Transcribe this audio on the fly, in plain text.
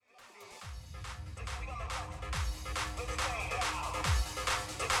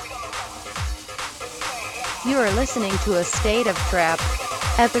You are listening to A State of Trap,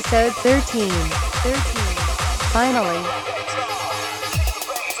 episode 13. Finally.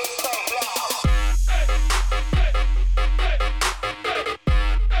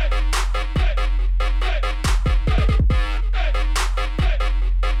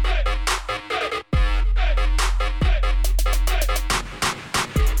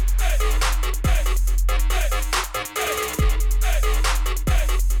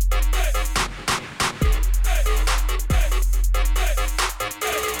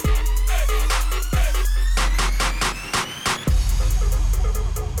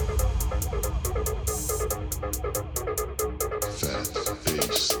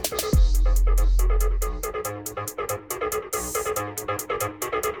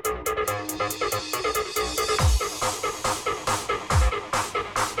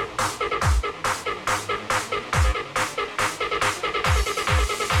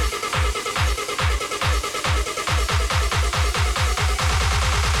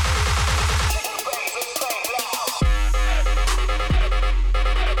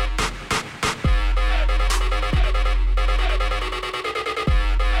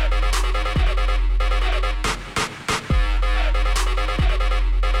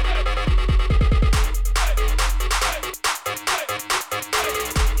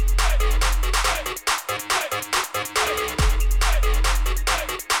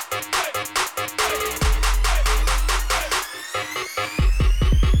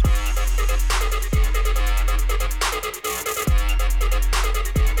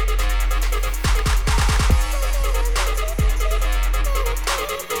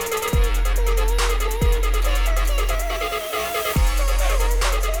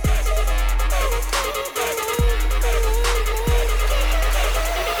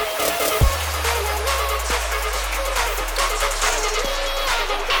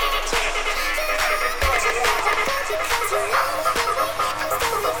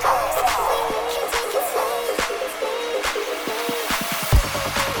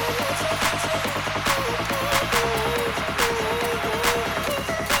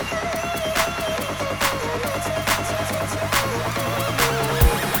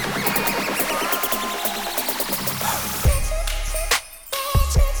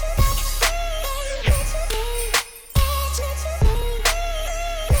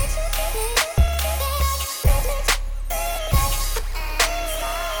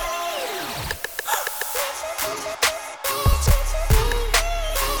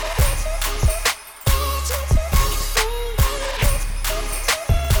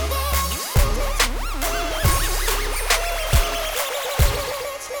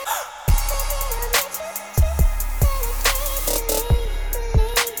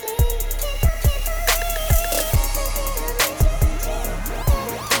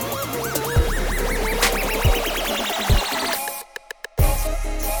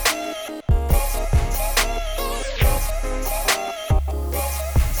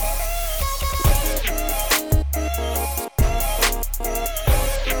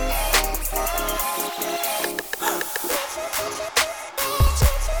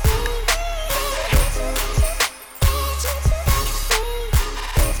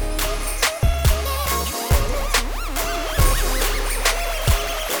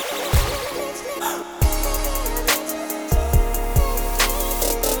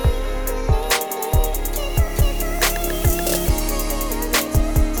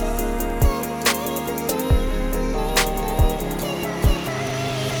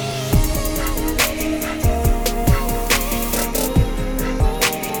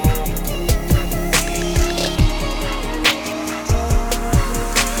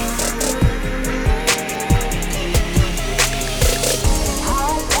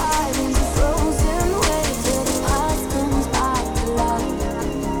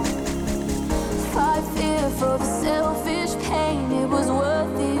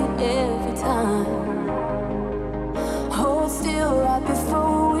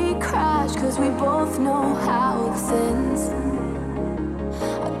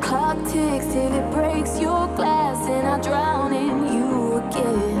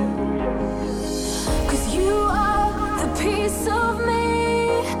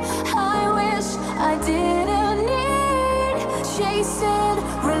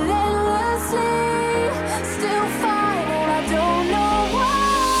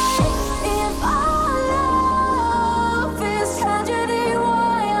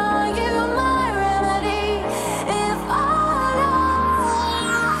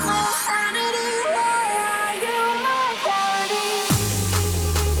 Sanity.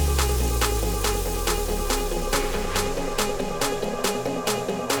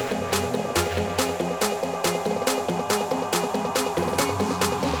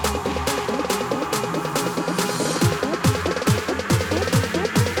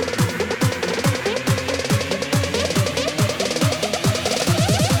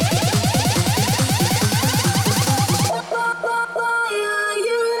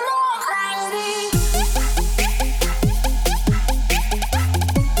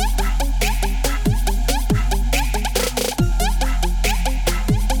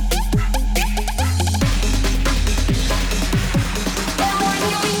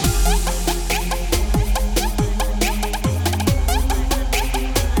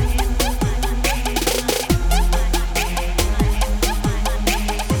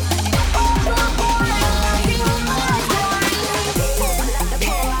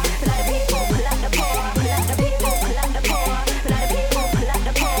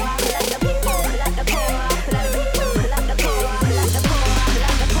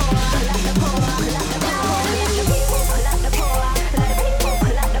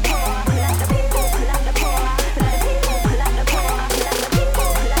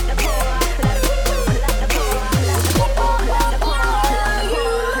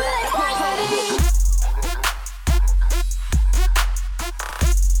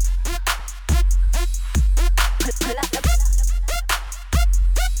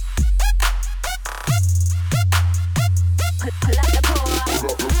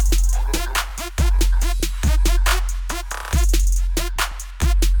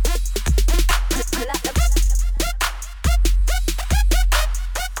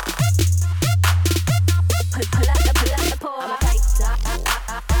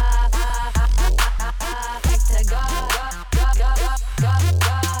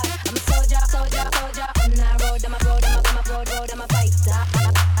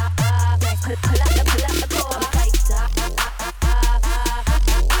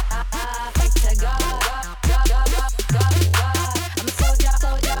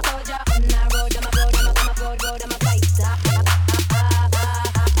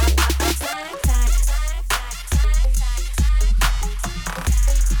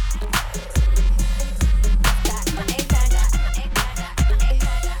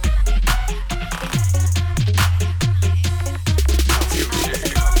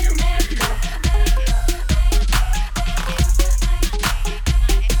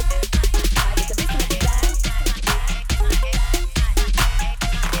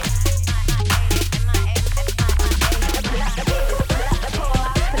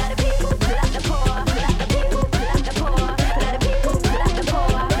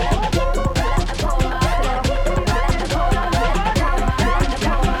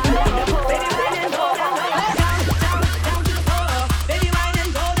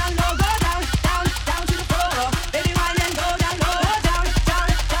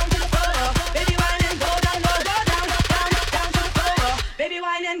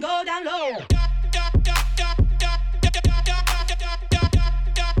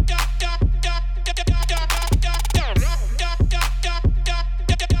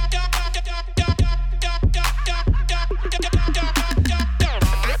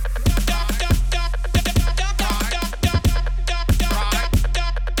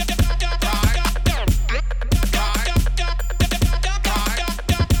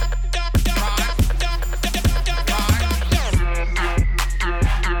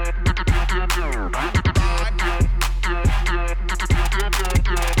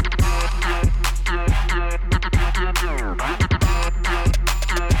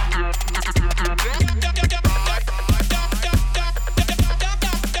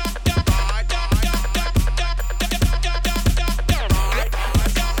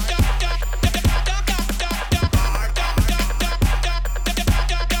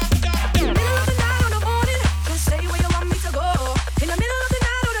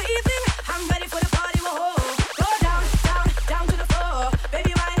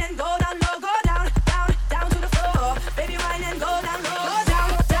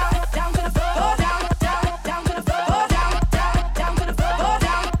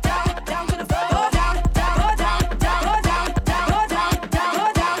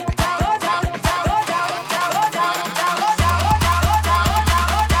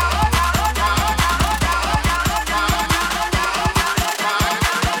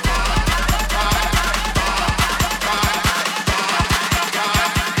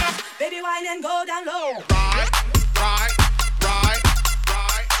 wine and go down low. Right, right, right,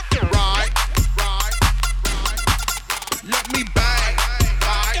 right, right, right, right. Let me bang.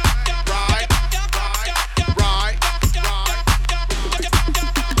 Right, right, right, right, right.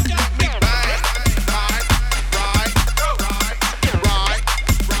 Let me bang. Right, right, right, right,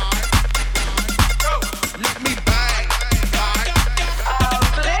 right. Let me bang. Right.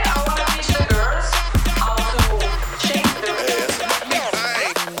 Today I want to teach the girls how to shake their ass. Let me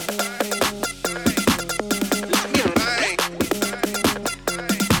bang. Let me bang.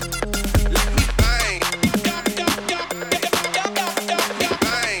 Let me bang.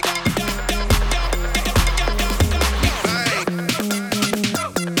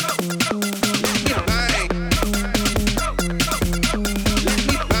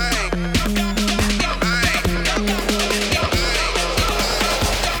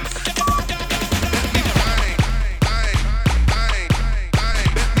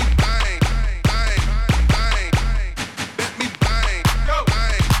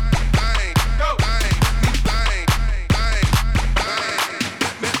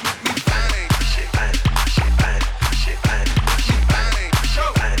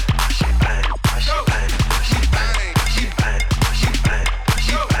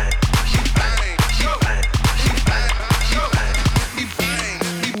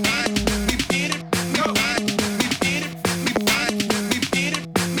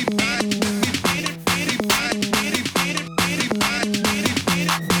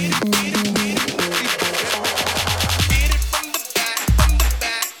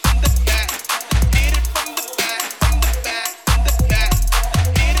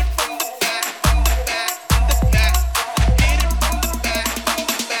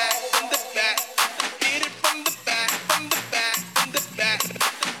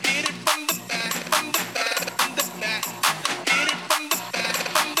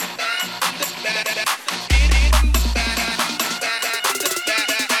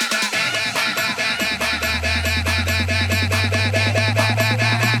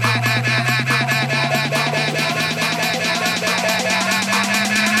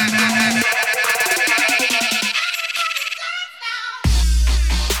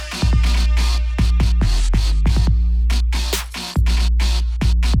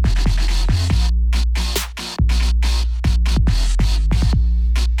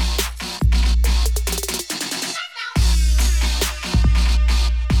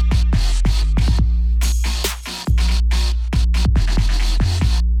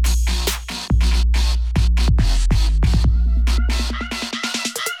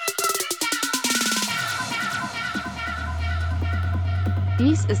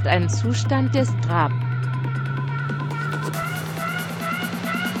 Dies ist ein Zustand des Trab.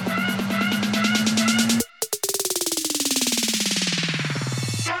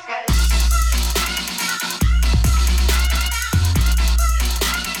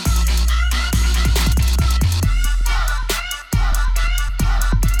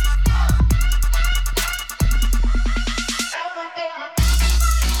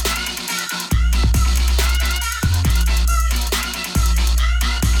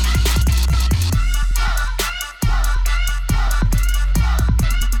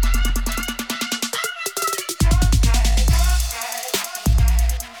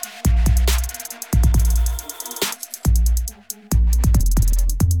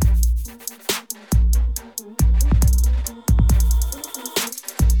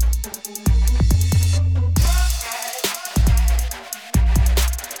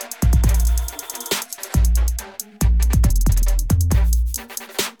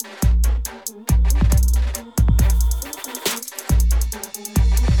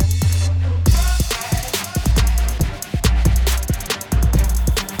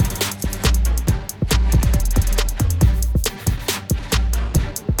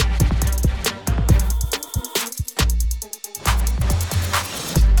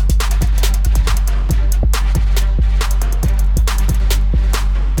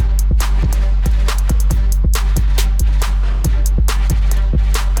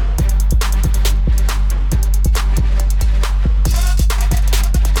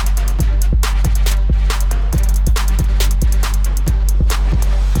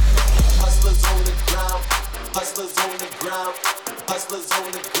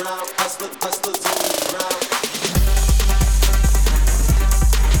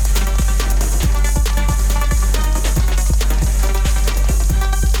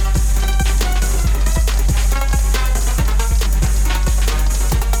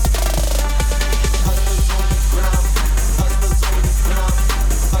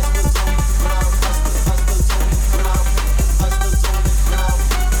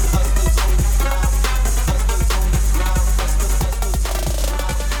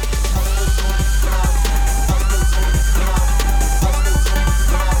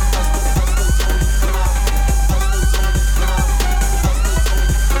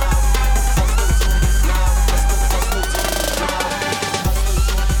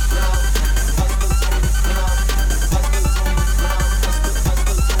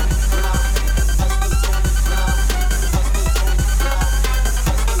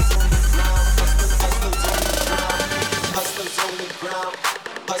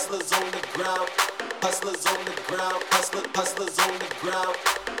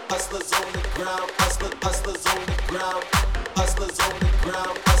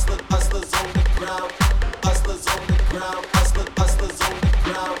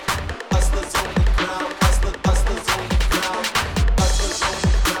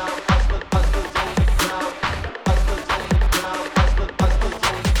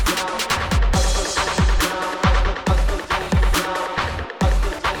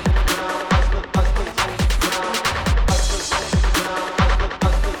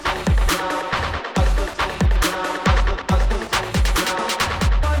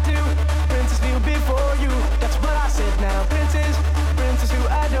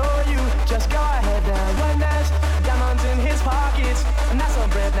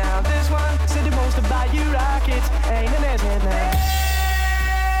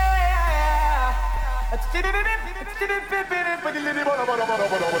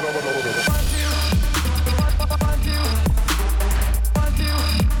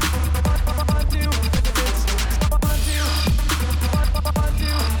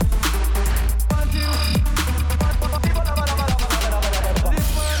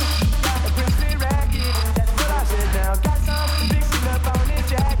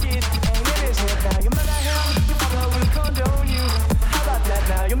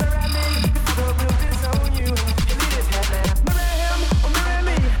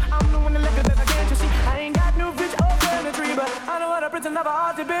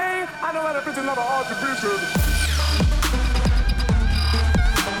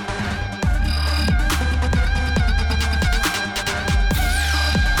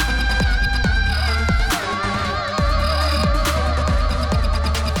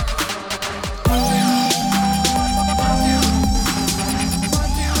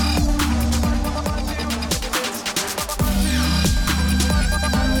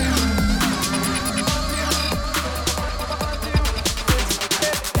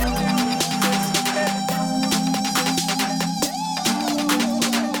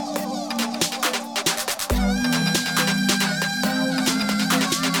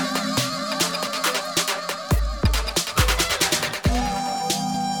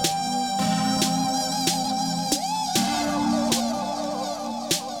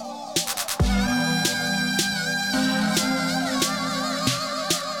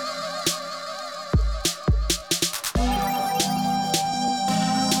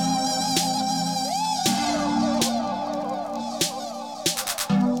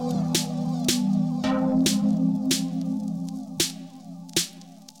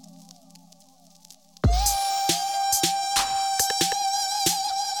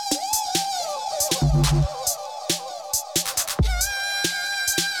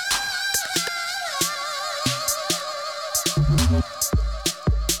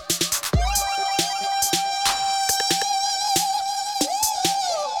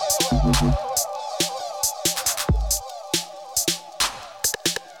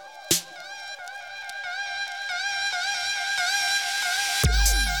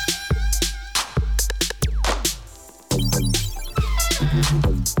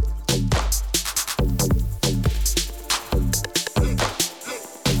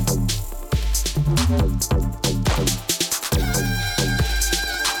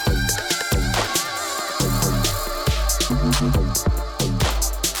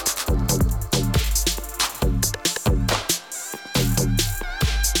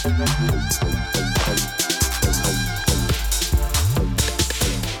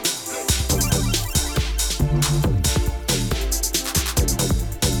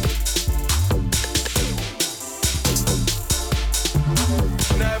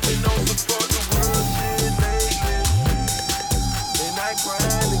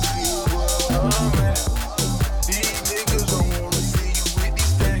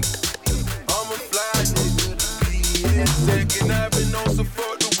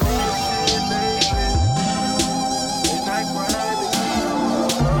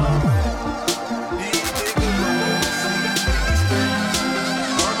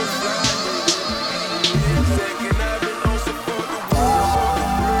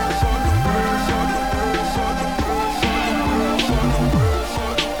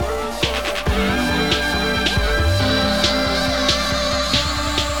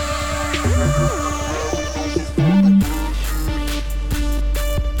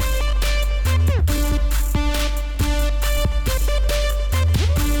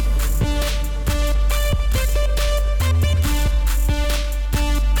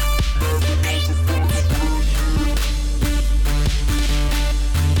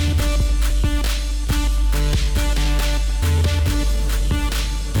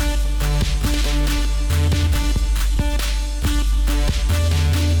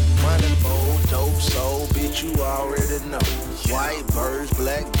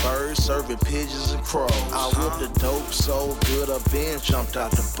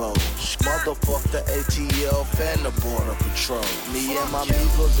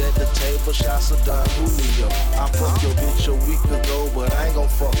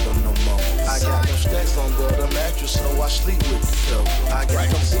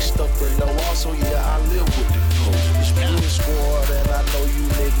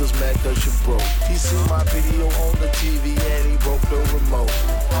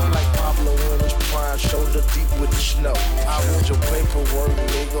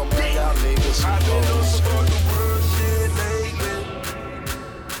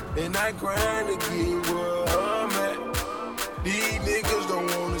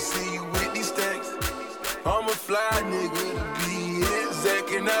 I'm a fly nigga to be exact,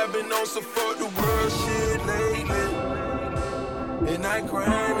 and I've been on some fuck the world shit lately. And I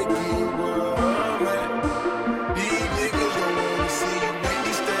grind to get where I'm at. These niggas don't wanna see you with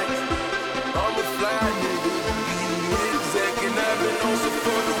these stacks. I'm a fly nigga to be exact, and I've been on some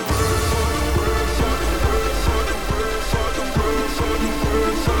fuck the world, fuck the world, fuck the world, fuck the world, fuck the world, fuck the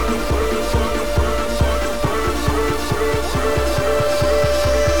world, fuck the world, fuck the world, fuck the world.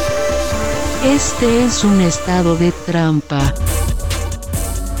 Este es un estado de trampa.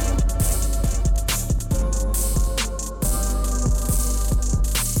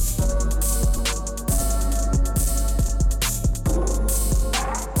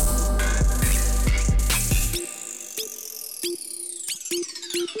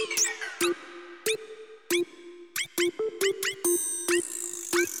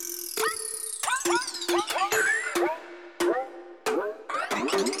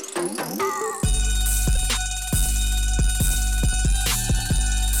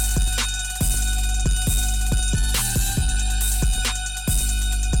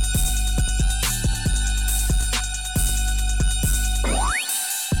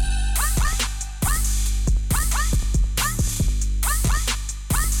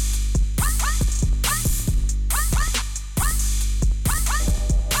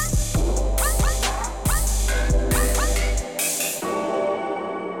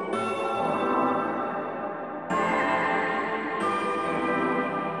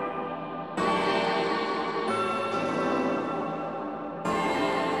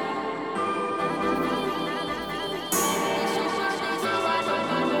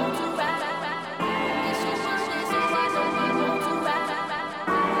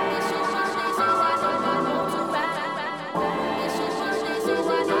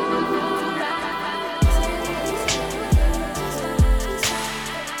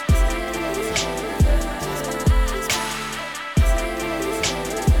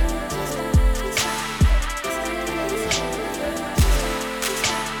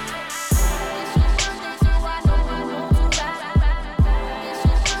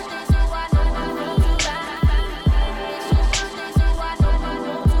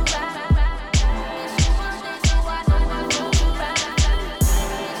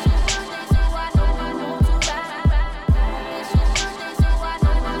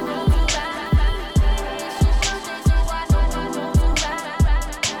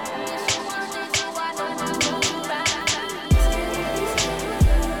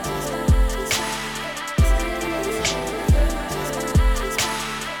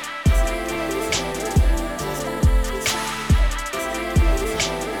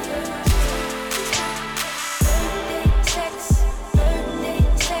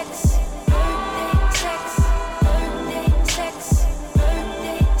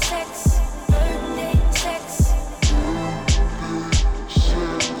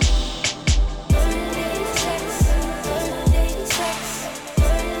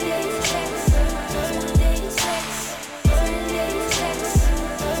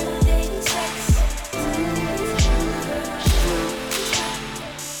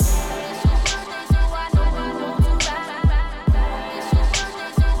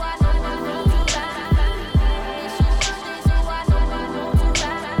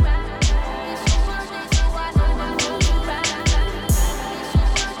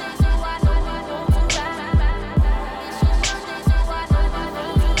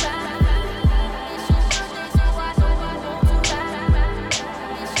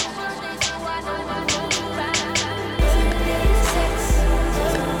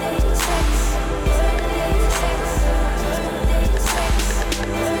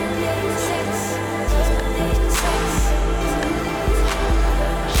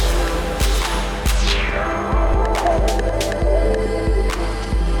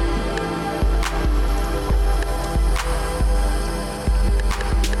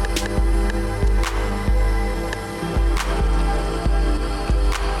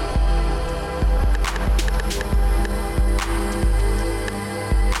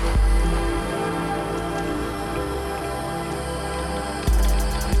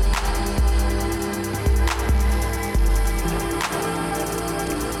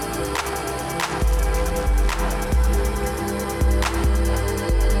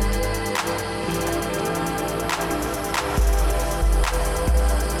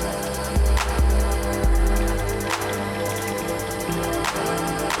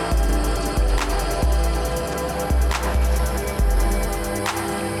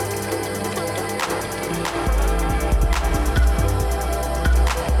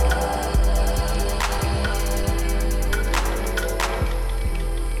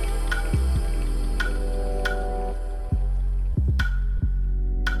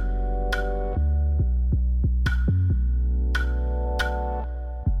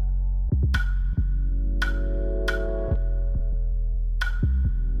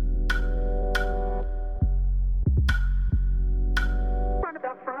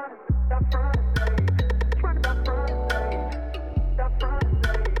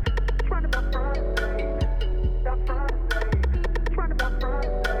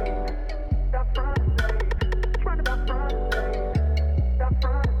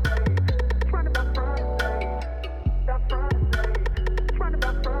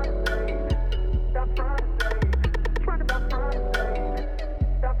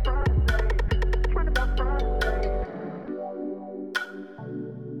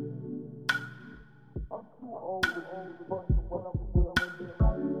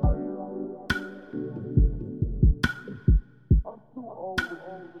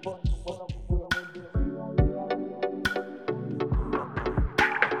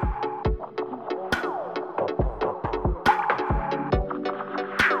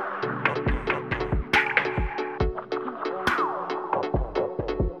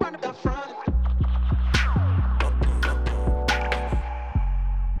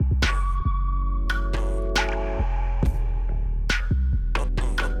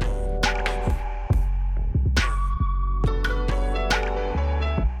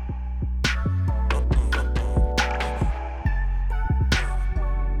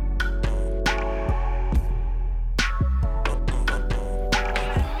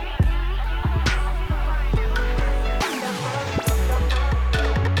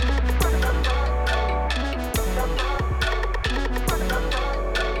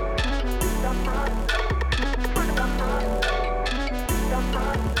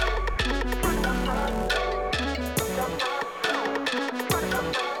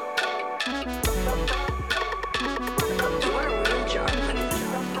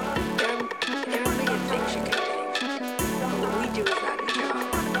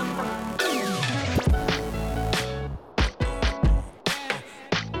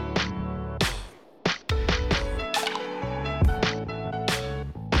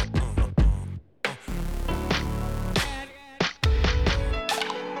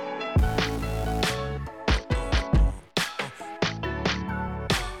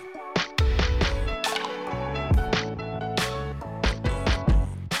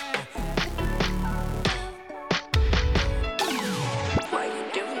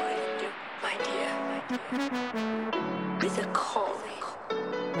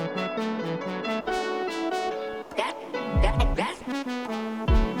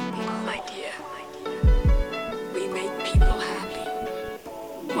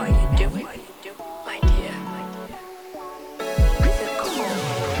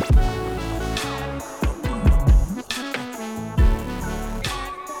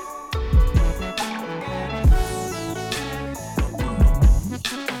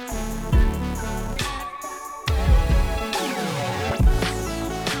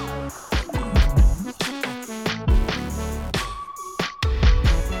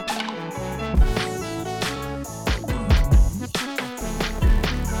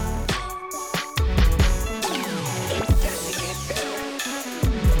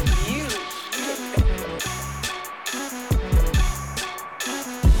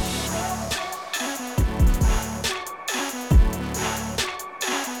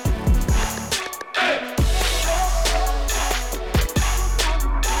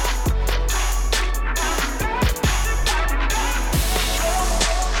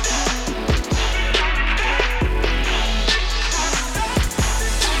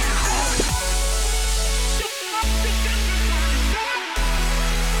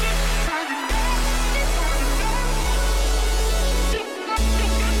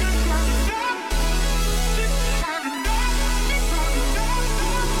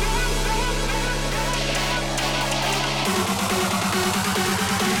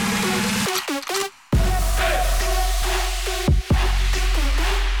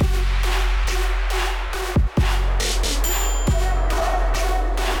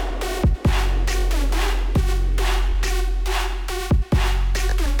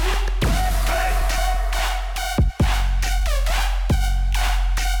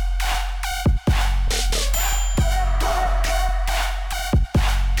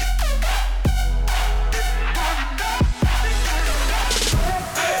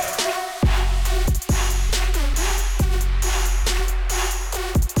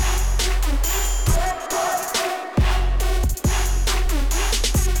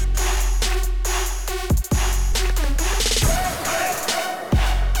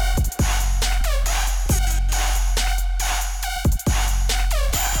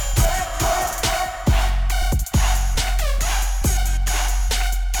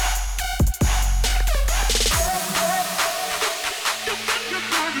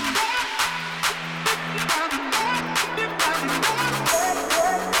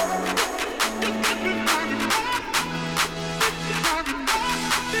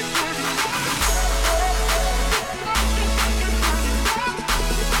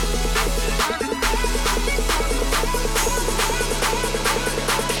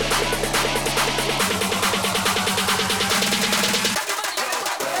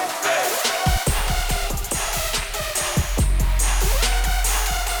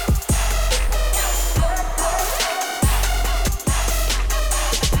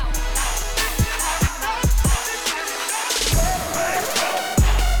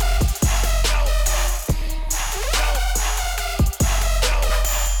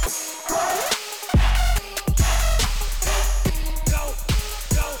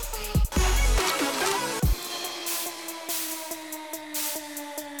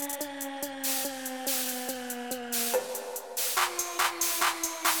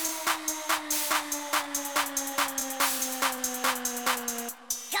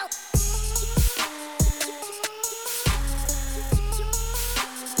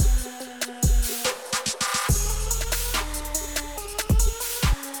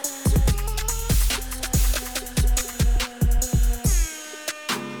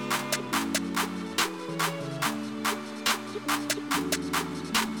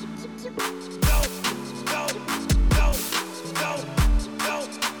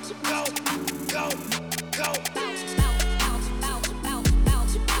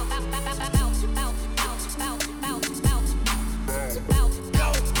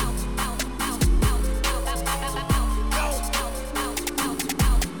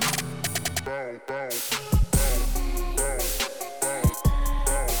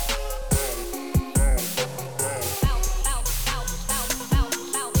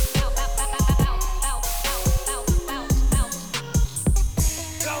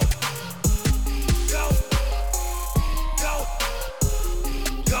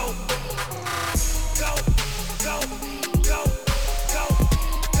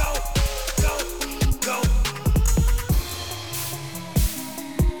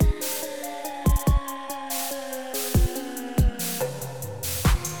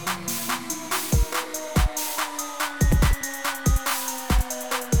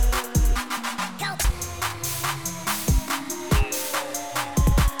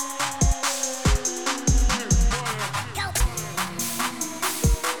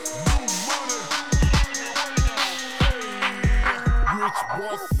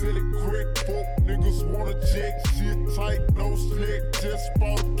 just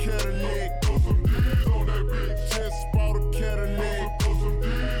bought a Cadillac. Put some D's on that bitch. Just bought a Cadillac. Put some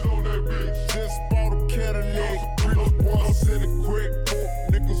D's on that bitch. Just bought a Cadillac. Rich boy said it quick.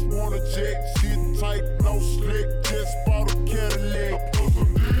 Niggas wanna jet. Shit tight, no slick. Just bought a Cadillac. Put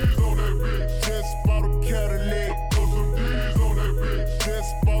some D's on that bitch. Just bought a Cadillac. Put some D's on that bitch.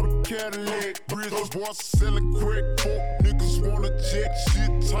 Just bought a Cadillac. Rich boy selling quick. Niggas wanna jet.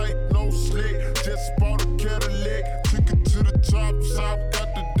 Shit tight, no slick. Just bought a Cadillac. Took it to the top.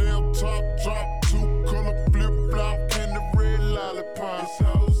 Got the damn top drop. 2-color flip flop and the red lollipop. It's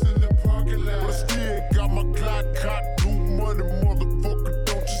hoes in the parking lot. But I still got my Glock cock. New money, motherfucker.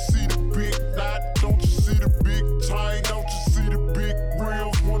 Don't you see the big knot? Don't you see the big tie? Don't you see the big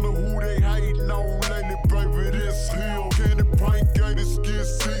reels? Wonder who they hating on lately, baby. This hill. Candy paint, gated skin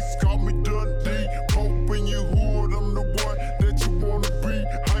seats. Call me Dundee. Hope in your hood, I'm the one that you wanna be.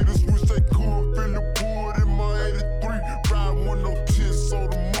 Haters wish they could feel the wood in my 83. Riding with no tears, so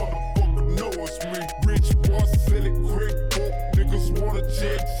the motherfucker know it's me. Rich boy, sell it quick. Niggas wanna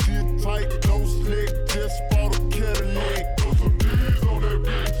jet. Shit tight, no slick. Just bought a Cadillac. Put some D's on that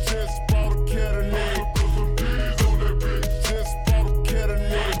bitch. Just bought a Cadillac. Put some D's on that bitch. Just bought a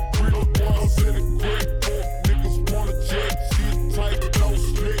Cadillac. Rich boy, sell it quick. Niggas wanna jet. Shit tight, no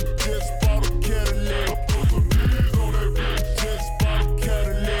slick. Just bought a Cadillac. Put some D's on that bitch. Just bought a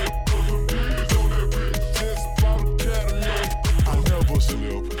Cadillac. Put some D's on that bitch. Just bought a Cadillac. I never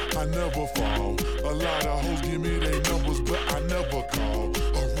slip, I never fall. A lot of hoes give me their numbers, but I never call.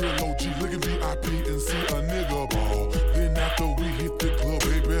 A real OG look at VIP and see a nigga ball. Then after we hit the club,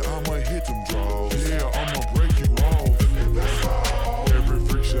 baby, I'ma hit them draws. Yeah, I'ma break you off. And that's all. Every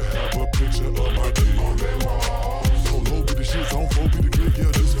freak should have a picture of my dick on their wall. So low be the shits on 4 be the click,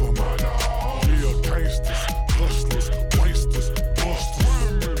 yeah, this for my dog. Yeah, gangsters, hustlers, wanksters, busters.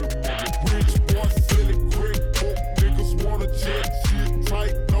 Rich boy, sell it quick. Niggas wanna jet. Shit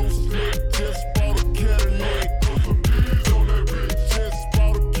tight, no slick. Just bought a Cadillac. Put some D's on that bitch. Just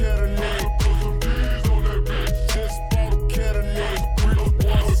bought a Cadillac. Put some D's on that bitch. Just bought a Cadillac.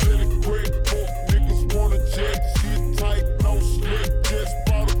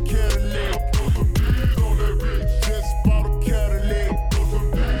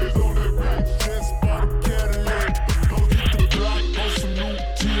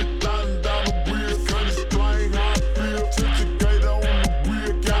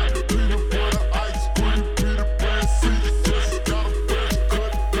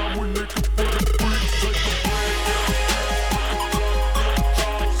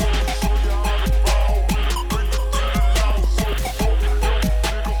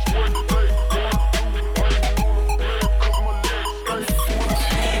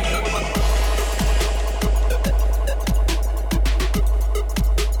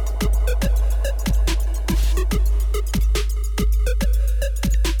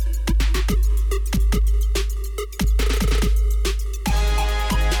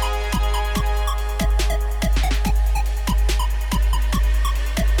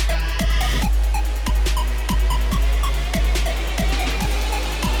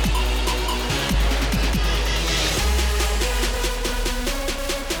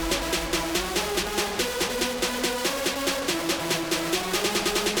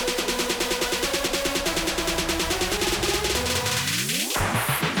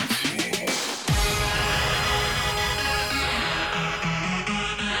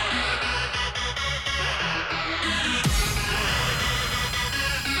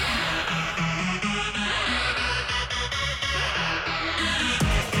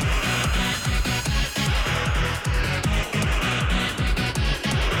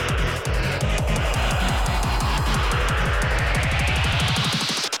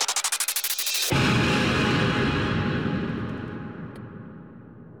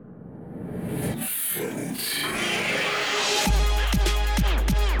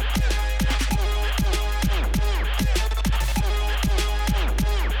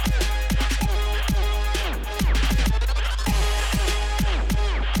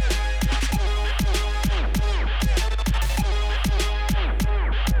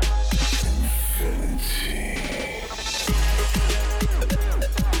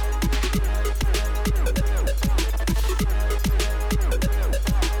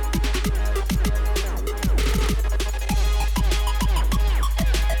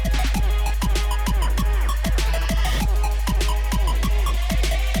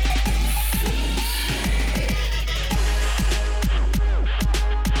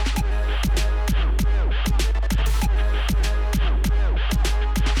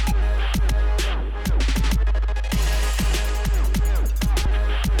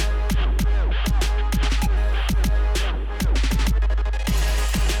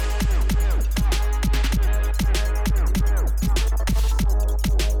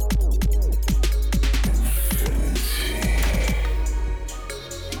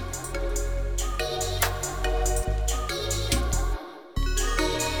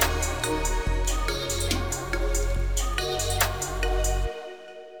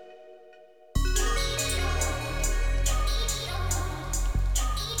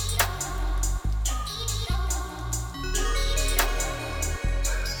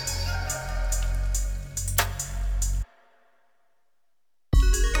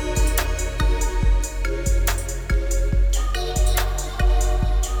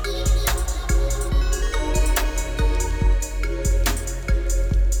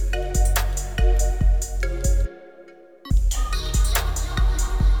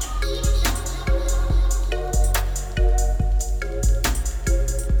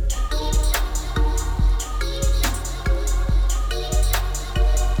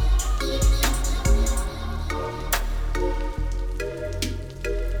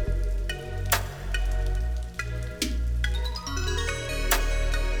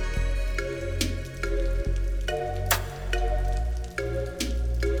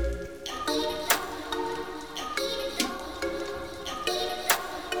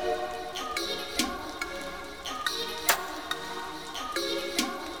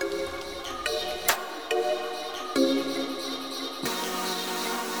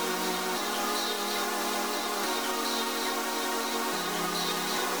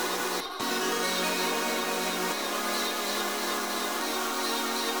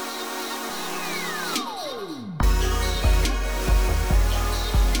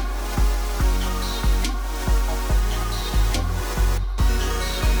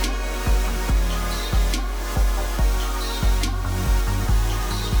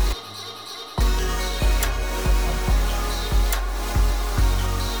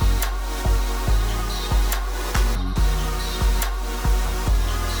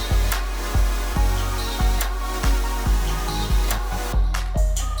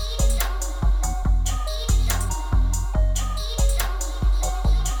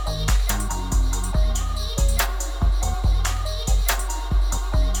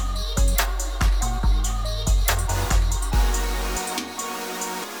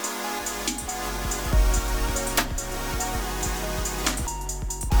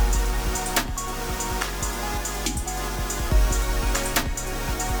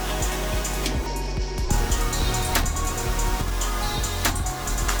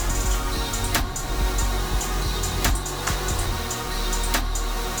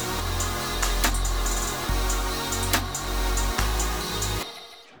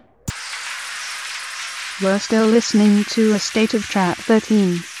 We're still listening to A State of Trap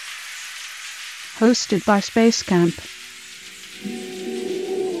 13, hosted by Space Camp.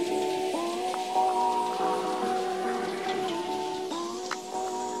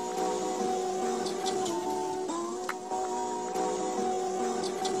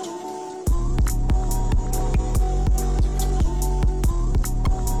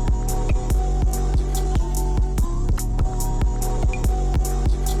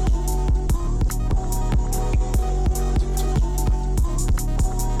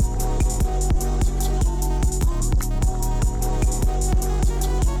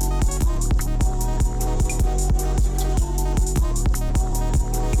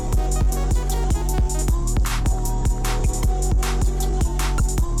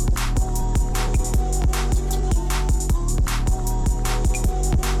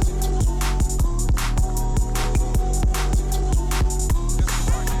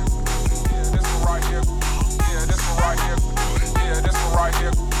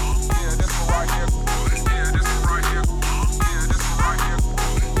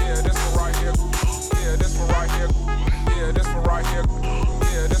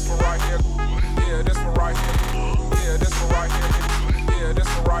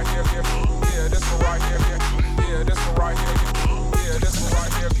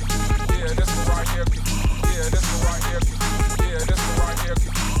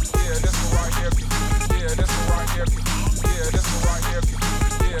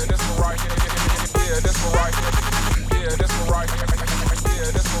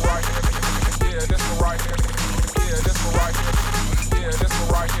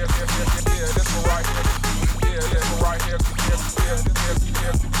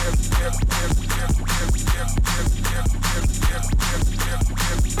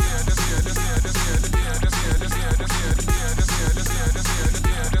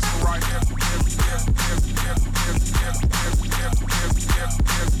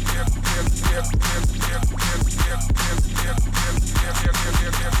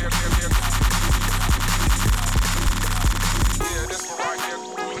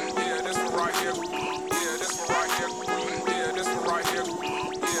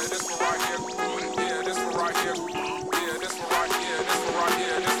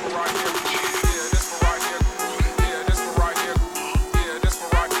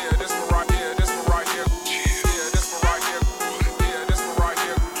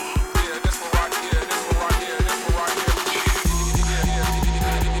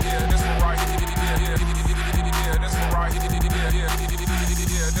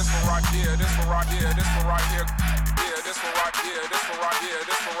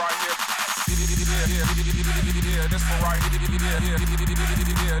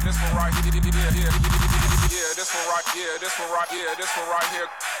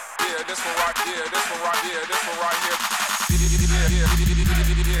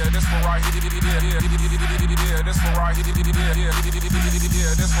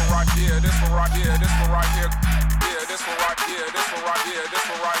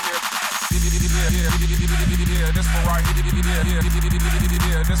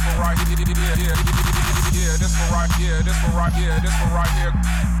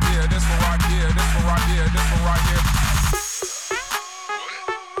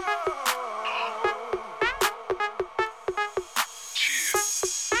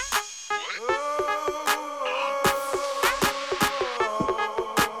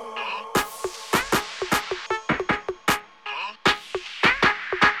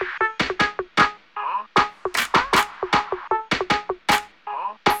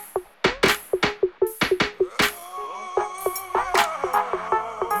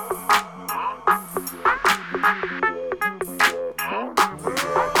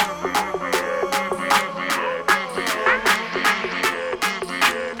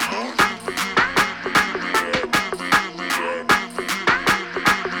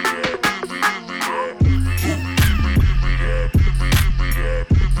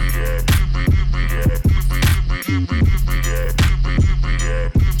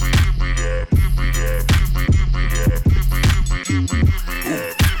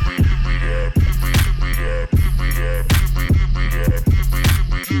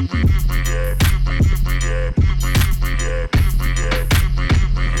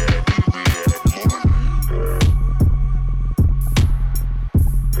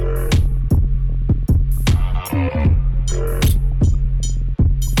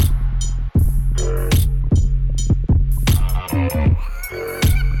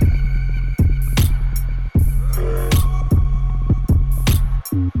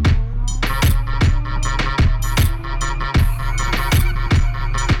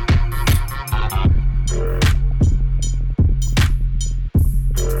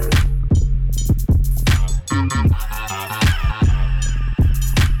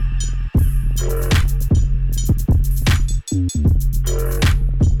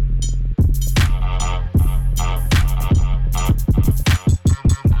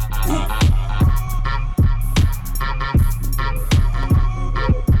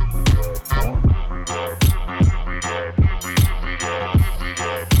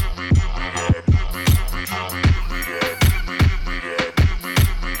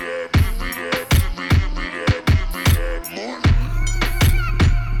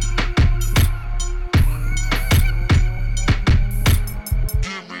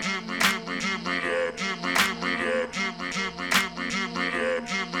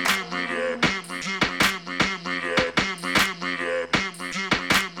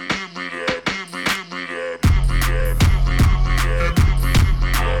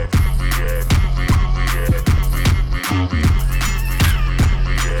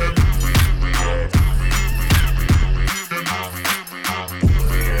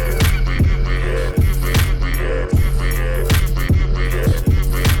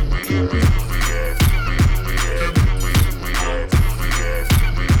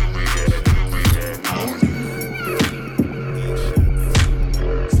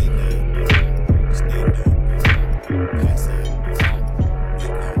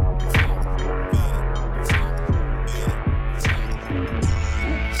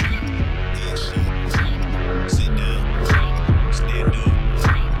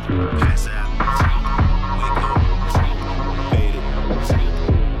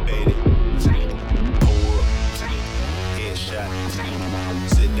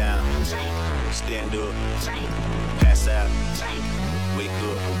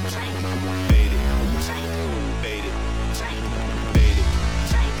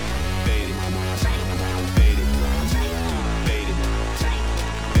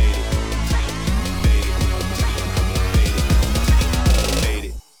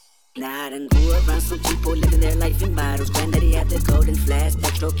 Now I done grew around some people living their life in bottles. Granddaddy had the golden flash,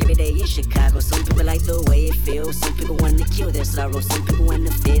 backstroke every day in Chicago. Some people like the way it feels, some people want to kill their sorrow. Some people want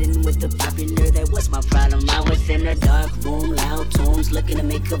to fit in with the popular, that was my problem. I was in a dark room, loud tunes, looking to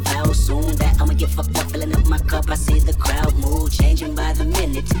make a vow soon that I'ma get fucked up, filling up my cup. I see the crowd move, changing by the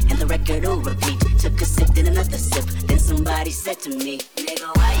minute, and the record will repeat. Took a sip, then another sip, then somebody said to me,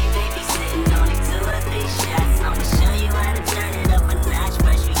 nigga, why you babysitting? Only 2 or 3 shots, I'ma show you how to turn it up a notch.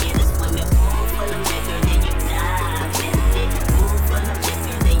 First you get a swimming pool full of liquor, then you dive in it. Pool full of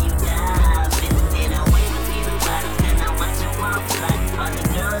liquor, then you dive in it. I wait a few bottles, then I watch you walk fly. All the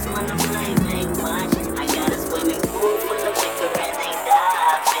girls wanna play, they watch. I got a swimming pool full of liquor, and they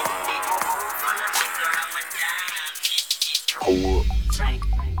dive in it. Full of liquor, I'ma dive in it. Hold up. Frank,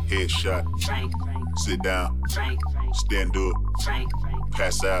 Headshot. Frank, Sit down. Frank, Stand up. Frank,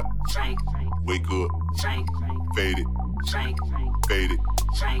 Pass out. Frank, Wake up. Frank, Fade it. Frank, Fade it.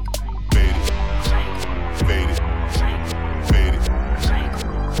 Frank, Fade it. Frank, Fade it. Frank, Fade it. Frank,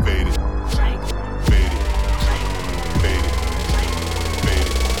 Fade it. Frank, Fade it. Frank, Fade it. Fade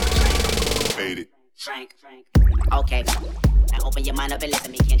it. Fade it. Frank. Okay, now open your mind up and listen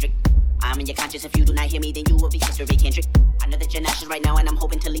to me, Kendrick. I'm in your conscience. If you do not hear me, then you will be history, Kendrick. I know that you're nauseous right now, and I'm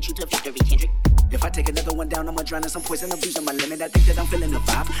hoping to lead you to victory, Kendrick. If I take another one down, I'ma drown in some poison, abusing my limit. I think that I'm feeling the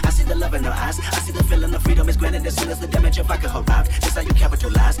vibe. I see the love in her eyes. I see the feeling of freedom is granted as soon as the damage of vodka arrived. This how you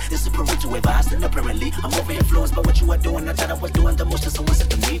capitalize. This is parental advice, and apparently I'm over influenced by what you are doing. I thought I was doing the most, and someone said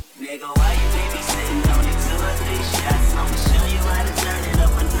to me, nigga, why you babysitting? Only 2 or 3 shots. I'ma show you how to turn it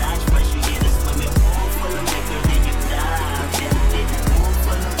up a notch. First you get a swimming pool full of liquor, then you dive in it. Pool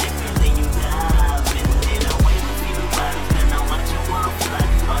full of liquor, then you dive in it. I wait a few bottles, then I watch you walk fly.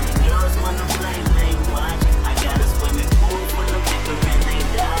 All the girls wanna play, they watch. I got a swimming pool full of liquor, and they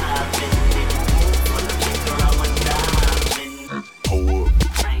dive in it. Pool full of liquor, I'ma dive in it. Hold up.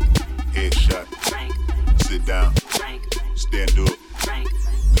 Frank, Headshot. Frank, Sit down. Frank, Stand up. Frank,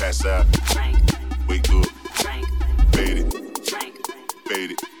 Pass out. Frank, Wake up. Frank, Fade it. Frank,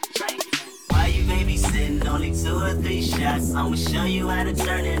 Fade it. Frank. Why you babysitting? Only 2 or 3 shots. I'ma show you how to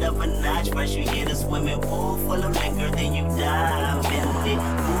turn it up a notch. First you get a swimming pool full of liquor, then you dive in it.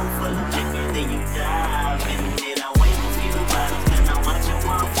 Pool full of liquor, then you dive in it. I wait a few bottles, then I watch you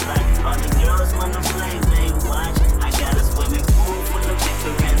walk fly. All the girls wanna play, they watch. I got a swimming pool full of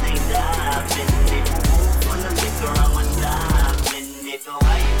liquor, and they dive in it. Pool full of liquor, I'ma dive in it. So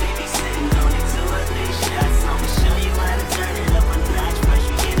why you babysitting? Only 2 or 3 shots. I'ma show you how to turn it up a notch. First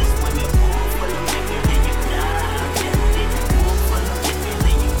you get a swimming pool full of liquor, then you dive in it. Pool full of liquor,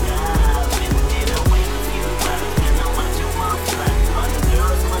 then you dive in it. I wait a few bottles, then I watch you walk fly. All the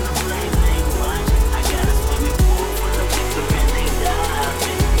girls wanna play, they watch. I got a swimming pool full of liquor, and they dive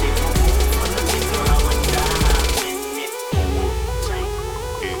in it. Pool full of liquor, I'ma dive in it. Frank,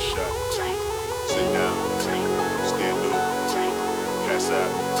 Headshot. Frank, Sit down. Frank, Stand up. Frank, Pass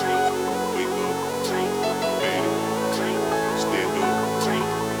out. Frank, Wake up. Frank, Fade it. Frank, Stand up. Frank,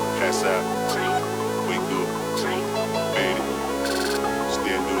 Pass out. Frank, Wake up. Frank, Fade it.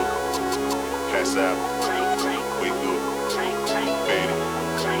 Stand up. Pass out. Frank, Frank, Wake up. Frank, Frank, Fade it.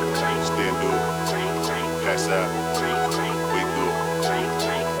 Frank, Frank, Stand up. Frank, Frank, Pass out. Frank, Frank, Wake up. Frank,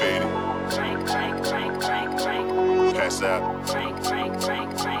 Frank, Fade it. Frank, Frank, Frank, Frank, Frank, Pass out. Frank, Frank, Frank,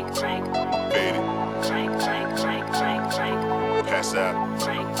 Frank, Frank, Fade it. Frank, Frank, Frank, Frank, Frank, Pass out.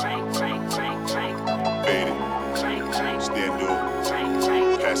 Frank, Frank, Frank, Frank, Frank, Fade it. Frank, Frank, Stand up. Frank,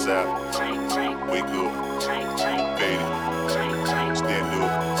 Frank, Pass out. Frank, Frank, Wake up. Frank, Frank, Fade it. Frank, Frank, Stand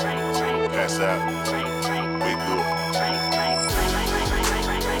up. Frank, Frank, Pass out. Frank,